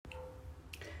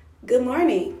Good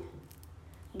morning,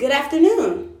 good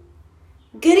afternoon,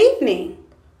 good evening.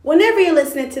 Whenever you're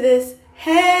listening to this,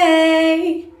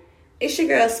 hey, it's your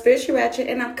girl Spiritual Ratchet,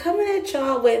 and I'm coming at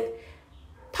y'all with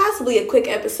possibly a quick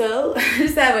episode.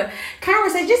 Just have a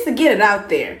conversation just to get it out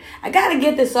there. I gotta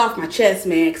get this off my chest,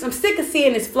 man, because I'm sick of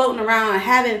seeing this floating around and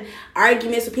having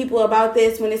arguments with people about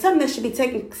this when it's something that should be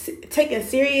taken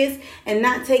serious and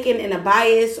not taken in a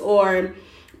biased or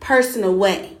personal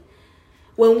way.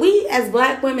 When we as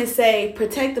black women say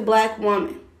protect the black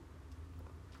woman,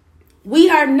 we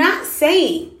are not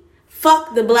saying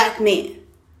fuck the black man.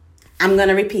 I'm going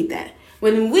to repeat that.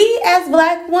 When we as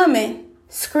black women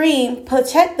scream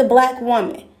protect the black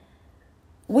woman,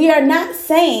 we are not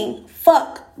saying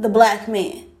fuck the black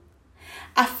man.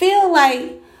 I feel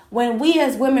like when we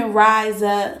as women rise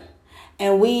up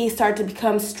and we start to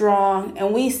become strong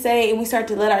and we start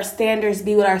to let our standards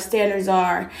be what our standards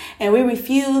are, and we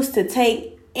refuse to take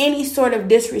any sort of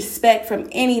disrespect from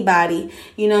anybody,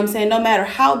 you know what I'm saying? No matter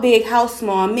how big, how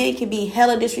small, men can be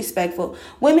hella disrespectful.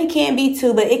 Women can be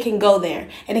too, but it can go there,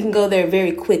 and it can go there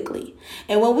very quickly.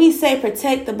 And when we say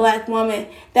protect the black woman,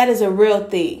 that is a real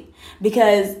thing,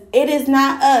 because it is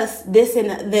not us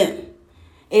dissing them.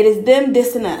 It is them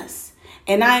dissing us.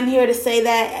 And I'm here to say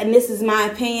that, and this is my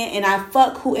opinion, and I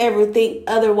fuck whoever think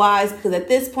otherwise, because at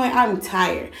this point, I'm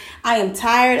tired. I am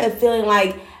tired of feeling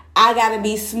like I gotta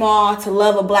be small to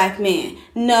love a black man.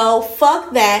 No,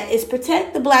 fuck that. It's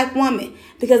protect the black woman.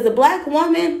 Because the black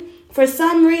woman, for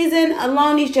some reason,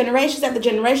 along these generations after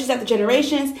generations after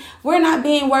generations, we're not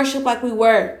being worshipped like we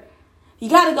were. You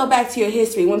gotta go back to your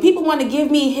history. When people want to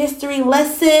give me history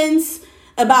lessons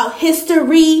about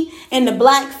history and the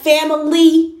black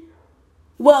family,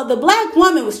 well, the black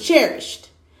woman was cherished.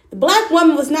 The black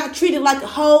woman was not treated like a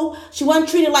hoe. She wasn't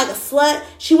treated like a slut.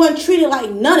 She wasn't treated like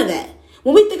none of that.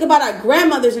 When we think about our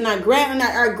grandmothers and our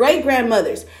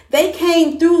great-grandmothers, they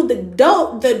came through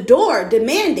the door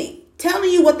demanding,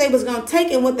 telling you what they was going to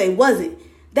take and what they wasn't.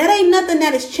 That ain't nothing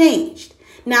that has changed.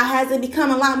 Now, has it become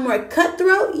a lot more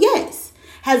cutthroat? Yes.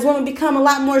 Has women become a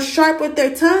lot more sharp with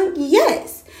their tongue?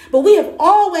 Yes. But we have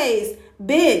always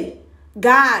been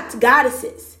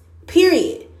goddesses,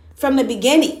 period, from the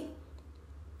beginning.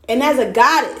 And as a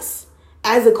goddess,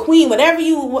 as a queen, whatever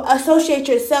you associate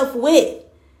yourself with,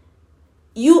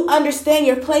 you understand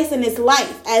your place in this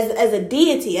life as a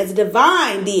deity, as a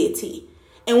divine deity.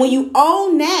 And when you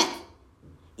own that,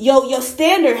 your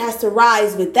standard has to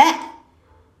rise with that.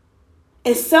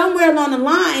 And somewhere along the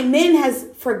line, men has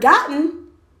forgotten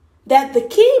that the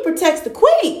king protects the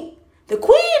queen. The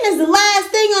queen is the last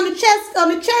thing on the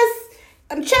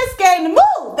chess game to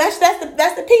move. That's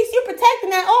the piece you're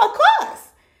protecting at all costs.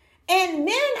 And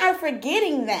men are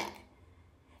forgetting that.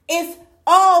 It's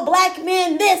all black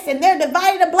men this, and they're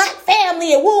divided a black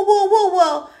family, and woo, woo, woo.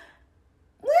 Well,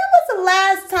 when was the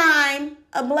last time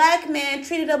a black man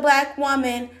treated a black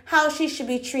woman how she should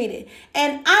be treated?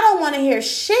 And I don't want to hear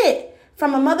shit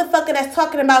from a motherfucker that's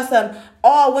talking about some,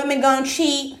 all women gonna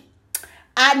cheat.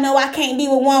 I know I can't be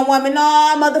with one woman. No,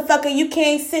 motherfucker, you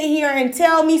can't sit here and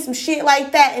tell me some shit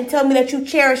like that and tell me that you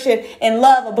cherish it and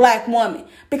love a black woman,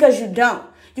 because you don't.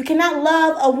 You cannot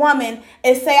love a woman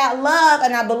and say, I love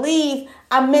and I believe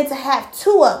I'm meant to have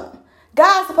two of them.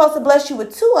 God's supposed to bless you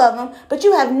with two of them, but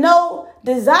you have no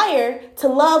desire to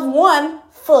love one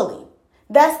fully.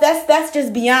 That's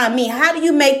just beyond me. How do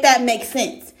you make that make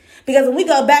sense? Because when we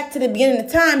go back to the beginning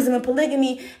of times and when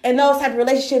polygamy and those type of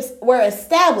relationships were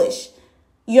established,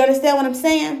 you understand what I'm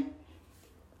saying?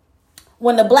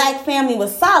 When the black family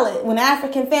was solid, when the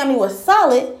African family was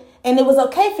solid, and it was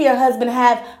okay for your husband to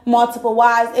have multiple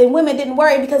wives, and women didn't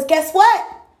worry, because guess what?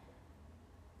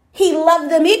 He loved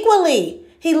them equally.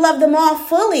 He loved them all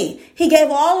fully. He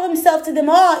gave all of himself to them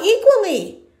all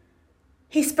equally.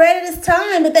 He spread his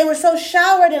time, but they were so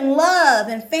showered in love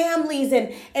and families, and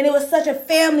it was such a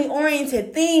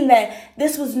family-oriented thing that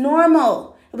this was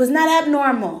normal. It was not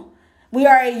abnormal. We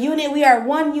are a unit. We are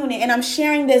one unit. And I'm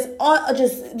sharing this all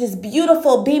just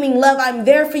beautiful, beaming love. I'm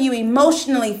there for you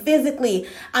emotionally, physically.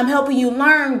 I'm helping you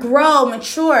learn, grow,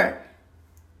 mature.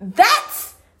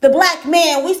 That's the black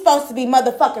man we supposed to be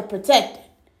motherfucking protected.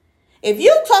 If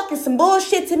you talking some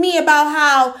bullshit to me about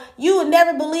how you would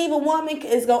never believe a woman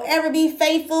is going to ever be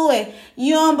faithful, and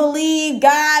you don't believe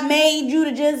God made you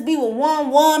to just be with one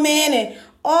woman and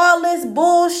all this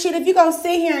bullshit, if you're going to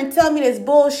sit here and tell me this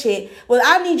bullshit, well,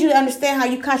 I need you to understand how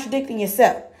you're contradicting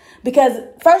yourself. Because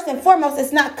first and foremost,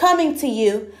 it's not coming to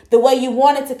you the way you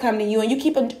want it to come to you. And you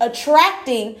keep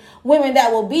attracting women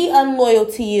that will be unloyal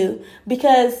to you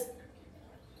because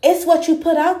it's what you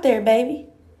put out there, baby.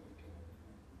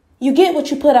 You get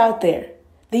what you put out there.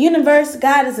 The universe,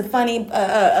 God is a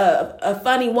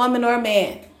funny woman or a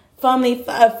man,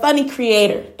 a funny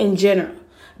creator in general,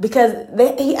 because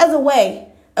he has a way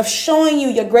of showing you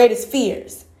your greatest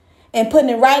fears and putting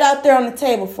it right out there on the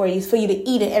table for you to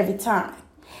eat it every time.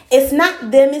 It's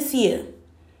not them, it's you.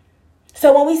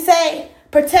 So when we say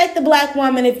protect the black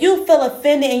woman, if you feel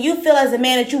offended and you feel as a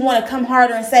man that you want to come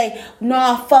harder and say,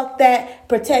 nah, fuck that,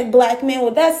 protect black men,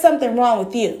 well, that's something wrong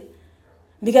with you.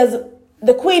 Because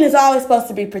the queen is always supposed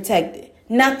to be protected,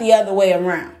 not the other way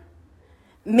around.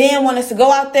 Men want us to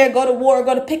go out there, go to war,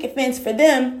 go to picket fence for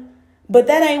them, but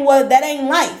that ain't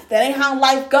life. That ain't how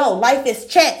life go. Life is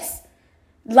chess.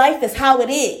 Life is how it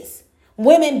is.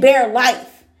 Women bear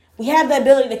life. We have the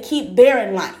ability to keep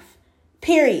bearing life.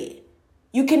 Period.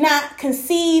 You cannot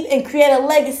conceive and create a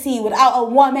legacy without a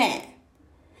woman.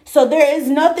 So there is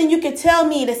nothing you can tell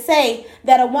me to say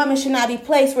that a woman should not be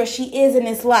placed where she is in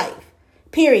this life.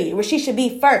 Period. Where she should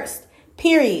be first.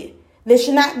 Period. There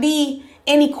should not be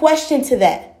any question to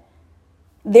that.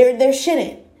 There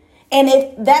shouldn't. And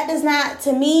if that does not,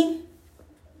 to me,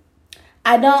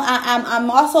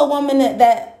 I'm also a woman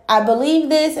that I believe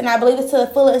this, and I believe it to the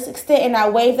fullest extent, and I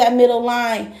wave that middle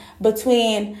line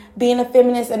between being a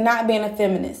feminist and not being a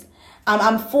feminist.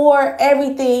 I'm for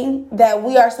everything that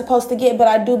we are supposed to get, but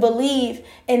I do believe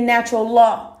in natural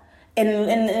law.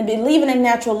 And believing in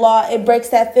natural law, it breaks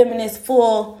that feminist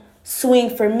full swing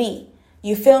for me.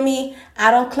 You feel me?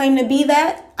 I don't claim to be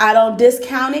that. I don't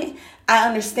discount it. I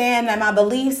understand that my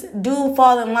beliefs do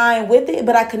fall in line with it,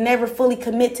 but I could never fully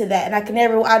commit to that. And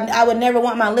I would never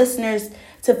want my listeners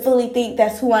to fully think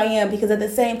that's who I am, because at the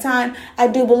same time, I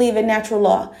do believe in natural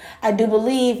law. I do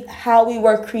believe how we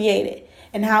were created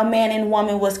and how man and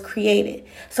woman was created.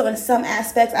 So in some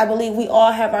aspects, I believe we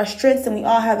all have our strengths and we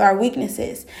all have our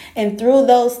weaknesses. And through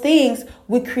those things,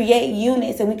 we create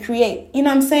units and we create, you know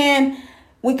what I'm saying?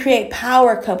 We create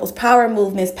power couples, power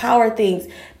movements, power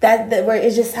things. That where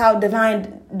it's just how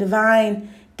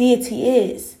divine deity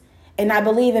is. And I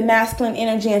believe in masculine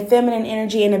energy and feminine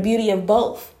energy and the beauty of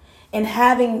both. And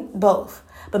having both.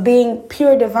 But being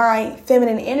pure divine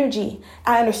feminine energy,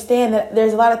 I understand that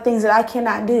there's a lot of things that I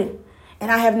cannot do. And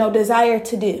I have no desire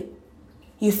to do.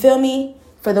 You feel me?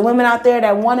 For the women out there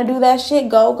that want to do that shit,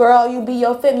 go girl, you be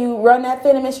your you run that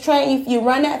feminist train. If you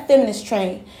run that feminist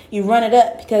train, you run it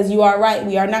up, because you are right.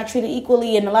 We are not treated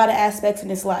equally in a lot of aspects in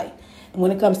this life. And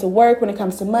when it comes to work, when it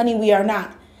comes to money, we are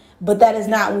not. But that is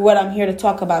not what I'm here to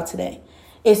talk about today.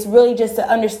 It's really just to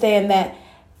understand that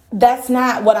that's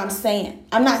not what I'm saying.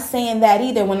 I'm not saying that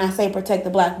either when I say protect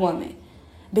the black woman.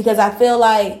 Because I feel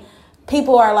like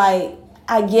people are like,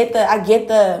 I get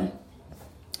the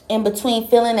in between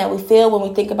feeling that we feel when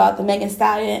we think about the Megan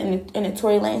Stallion and the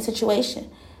Tory Lanez situation.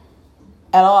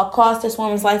 At all costs, this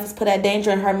woman's life was put at danger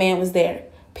and her man was there.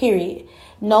 Period.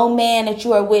 No man that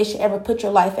you are with should ever put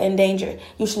your life in danger.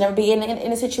 You should never be in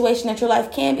a situation that your life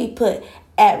can be put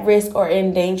at risk or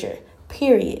in danger.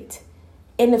 Period.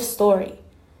 End of story.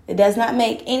 It does not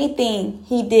make anything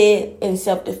he did in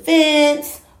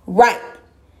self-defense right.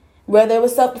 Whether it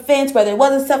was self-defense, whether it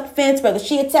wasn't self-defense, whether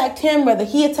she attacked him, whether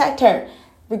he attacked her.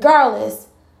 Regardless,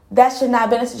 that should not have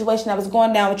been a situation that was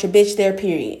going down with your bitch there,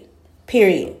 period.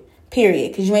 Period.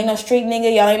 Because you ain't no street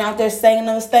nigga. Y'all ain't out there saying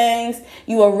those things.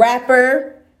 You a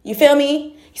rapper. You feel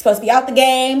me? You supposed to be out the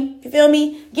game. You feel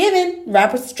me? Giving.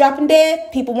 Rappers dropping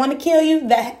dead. People want to kill you.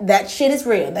 That shit is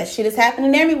real. That shit is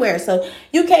happening everywhere. So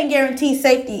you can't guarantee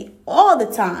safety all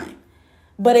the time.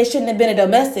 But it shouldn't have been a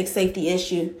domestic safety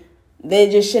issue. They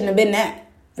just shouldn't have been that.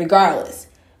 Regardless.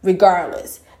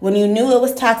 When you knew it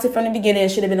was toxic from the beginning, it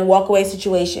should have been a walkaway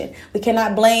situation. We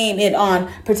cannot blame it on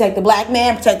protect the black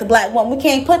man, protect the black woman. We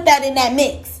can't put that in that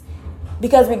mix.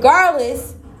 Because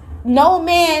regardless, no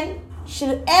man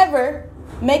should ever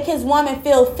make his woman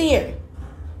feel fear.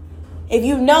 If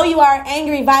you know you are an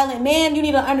angry, violent man, you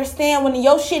need to understand when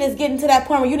your shit is getting to that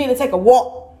point where you need to take a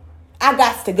walk. I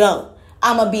got to go.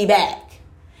 I'm going to be back.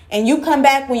 And you come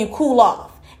back when you cool off.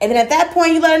 And then at that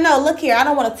point, you let her know, look here, I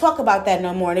don't want to talk about that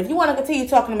no more. And if you want to continue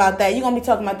talking about that, you're going to be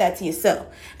talking about that to yourself.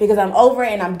 Because I'm over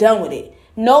it and I'm done with it.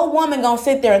 No woman going to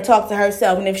sit there and talk to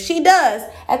herself. And if she does,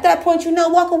 at that point,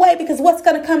 walk away, because what's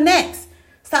going to come next?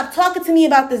 Stop talking to me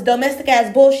about this domestic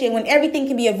ass bullshit when everything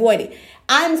can be avoided.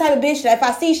 I'm the type of bitch that if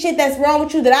I see shit that's wrong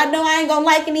with you that I know I ain't going to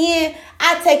like in the end,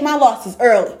 I take my losses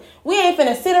early. We ain't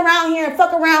finna sit around here and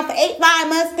fuck around for 8, 5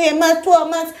 months, 10 months, 12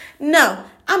 months. No,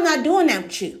 I'm not doing that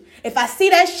with you. If I see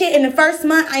that shit in the first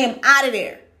month, I am out of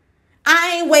there.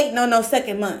 I ain't waiting on no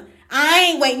second month. I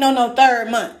ain't waiting on no third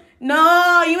month.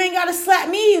 No, you ain't got to slap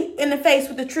me in the face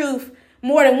with the truth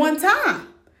more than one time.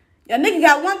 Your nigga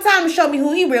got one time to show me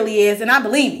who he really is, and I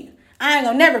believe you. I ain't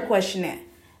gonna never question that.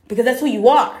 because that's who you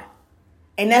are.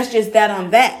 And that's just that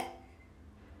on that.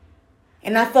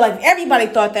 And I feel like if everybody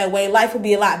thought that way, life would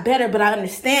be a lot better, but I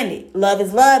understand it. Love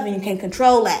is love and you can't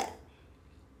control that.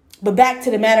 But back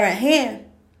to the matter at hand.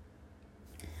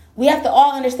 We have to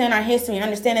all understand our history and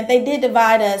understand that they did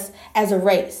divide us as a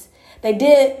race. They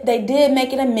did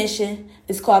make it a mission.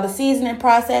 It's called the seasoning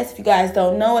process. If you guys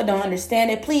don't know it, don't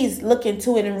understand it, please look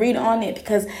into it and read on it,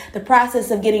 because the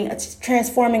process of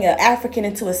transforming an African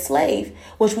into a slave,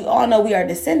 which we all know we are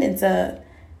descendants of,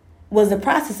 was the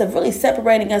process of really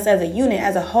separating us as a unit,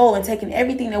 as a whole, and taking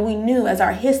everything that we knew as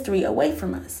our history away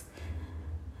from us.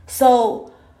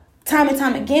 So time and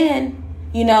time again,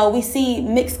 we see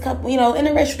mixed couple,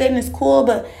 interracial dating is cool,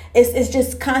 but it's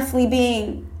just constantly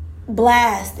being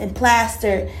blasted and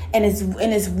plastered, and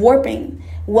it's warping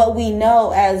what we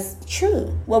know as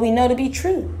true, what we know to be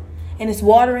true, and it's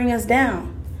watering us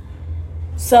down.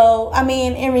 So,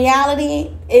 in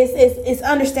reality, it's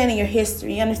understanding your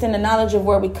history, understand the knowledge of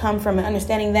where we come from, and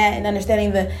understanding that, and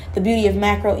understanding the beauty of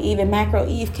Macro Eve. And Macro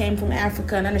Eve came from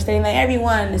Africa, and understanding that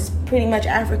everyone is pretty much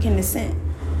African descent.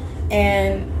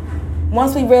 And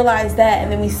once we realize that,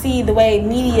 and then we see the way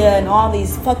media and all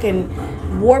these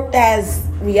fucking warped as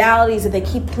realities that they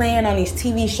keep playing on these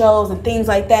TV shows and things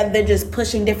like that, they're just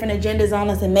pushing different agendas on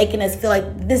us and making us feel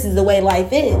like this is the way life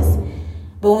is.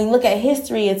 But when we look at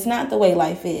history, it's not the way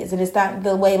life is, and it's not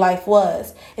the way life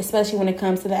was, especially when it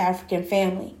comes to the African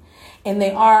family. And they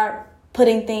are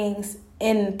putting things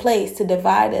in place to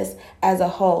divide us as a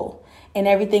whole. And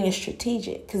everything is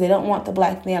strategic because they don't want the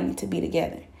black family to be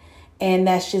together. And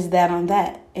that's just that on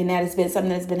that. And that has been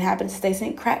something that's been happening since they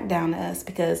sent crack down to us,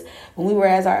 because when we were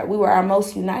our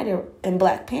most united in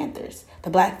Black Panthers,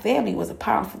 the black family was a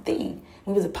powerful thing.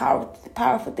 It was a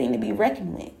powerful thing to be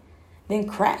reckoned with. Then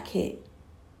crack hit.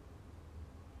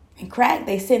 And crack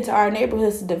they sent to our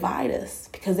neighborhoods to divide us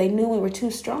because they knew we were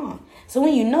too strong. So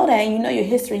when you know that and you know your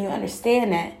history and you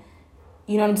understand that,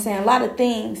 you know what I'm saying? A lot of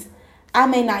things I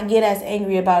may not get as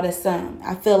angry about as some.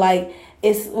 I feel like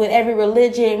it's with every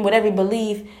religion, with every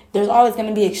belief, there's always going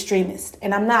to be extremists.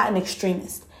 And I'm not an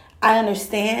extremist. I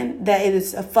understand that it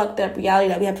is a fucked up reality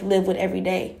that we have to live with every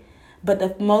day. But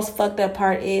the most fucked up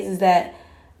part is that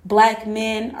black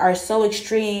men are so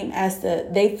extreme as to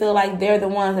they feel like they're the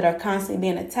ones that are constantly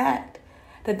being attacked,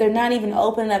 that they're not even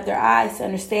opening up their eyes to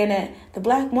understand that the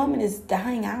black woman is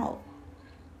dying out.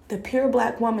 The pure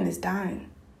black woman is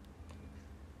dying.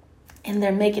 And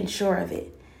they're making sure of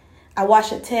it. I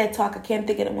watched a TED Talk. I can't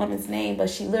think of the woman's name, but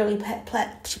she literally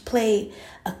she played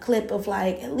a clip of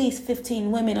like at least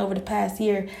 15 women over the past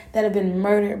year that have been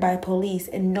murdered by police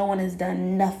and no one has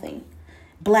done nothing.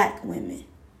 Black women.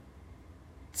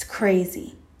 It's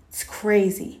crazy. It's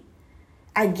crazy.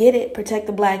 I get it. Protect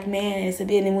the black man. It's a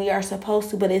bit, and we are supposed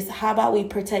to, but it's how about we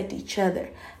protect each other?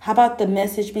 How about the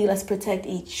message be let's protect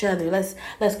each other?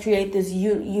 Let's create this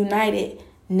united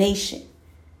nation.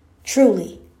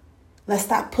 Truly. Let's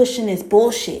stop pushing this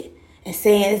bullshit and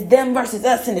saying it's them versus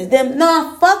us and it's them.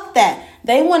 No, fuck that.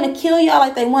 They want to kill y'all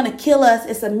like they want to kill us.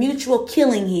 It's a mutual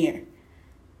killing here.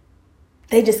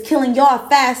 They just killing y'all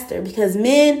faster because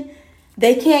men,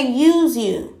 they can't use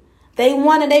you. They've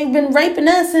been raping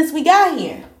us since we got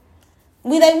here.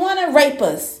 They want to rape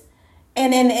us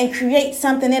and create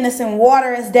something in us and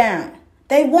water us down.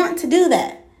 They want to do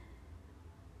that.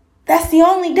 That's the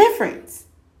only difference.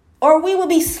 Or we would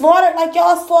be slaughtered like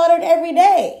y'all slaughtered every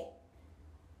day.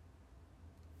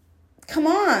 Come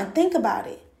on, think about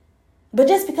it. But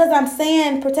just because I'm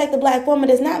saying protect the black woman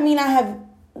does not mean I have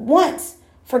once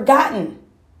forgotten.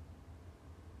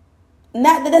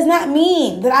 That does not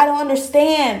mean that I don't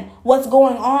understand what's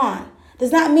going on.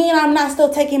 Does not mean I'm not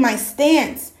still taking my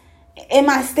stance.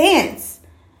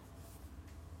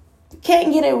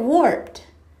 Can't get it warped.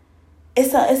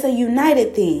 It's a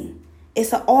united thing.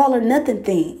 It's an all or nothing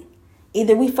thing.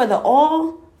 Either we for the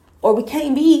all or I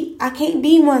can't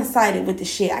be one-sided with the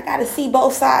shit. I got to see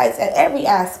both sides at every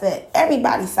aspect,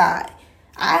 everybody's side.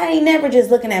 I ain't never just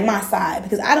looking at my side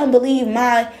because I don't believe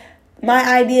my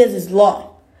ideas is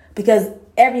law because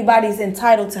everybody's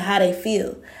entitled to how they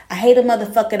feel. I hate a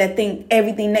motherfucker that think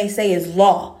everything they say is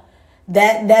law.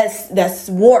 That's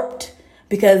warped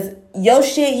because your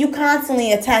shit, you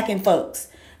constantly attacking folks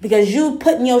because you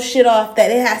putting your shit off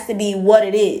that it has to be what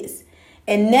it is.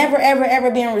 And never, ever,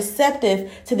 ever being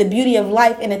receptive to the beauty of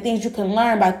life and the things you can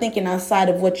learn by thinking outside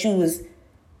of what you was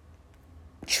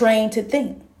trained to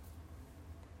think.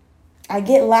 I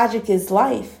get logic is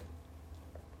life,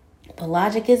 but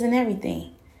logic isn't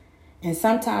everything. And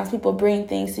sometimes people bring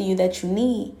things to you that you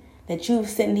need, that you're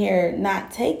sitting here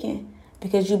not taking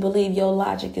because you believe your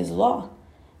logic is law.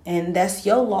 And that's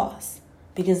your loss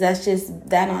because that's just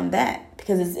that on that.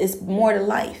 because it's more to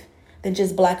life than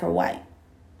just black or white.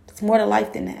 It's more to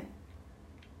life than that.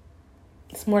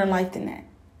 It's more to life than that.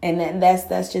 And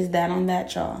that's just that on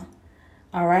that, y'all.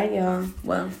 All right, y'all.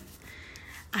 Well,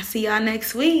 I'll see y'all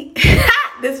next week.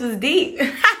 This was deep.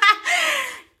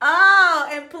 Oh,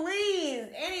 and please,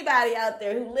 anybody out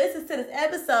there who listens to this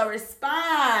episode,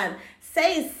 respond.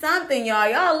 Say something, y'all.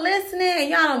 Y'all listening and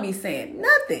y'all don't be saying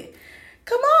nothing.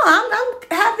 Come on, I'm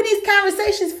having these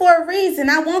conversations for a reason.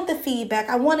 I want the feedback.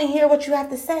 I want to hear what you have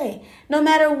to say, no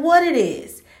matter what it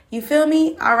is. You feel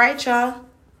me? All right, y'all.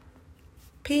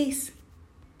 Peace.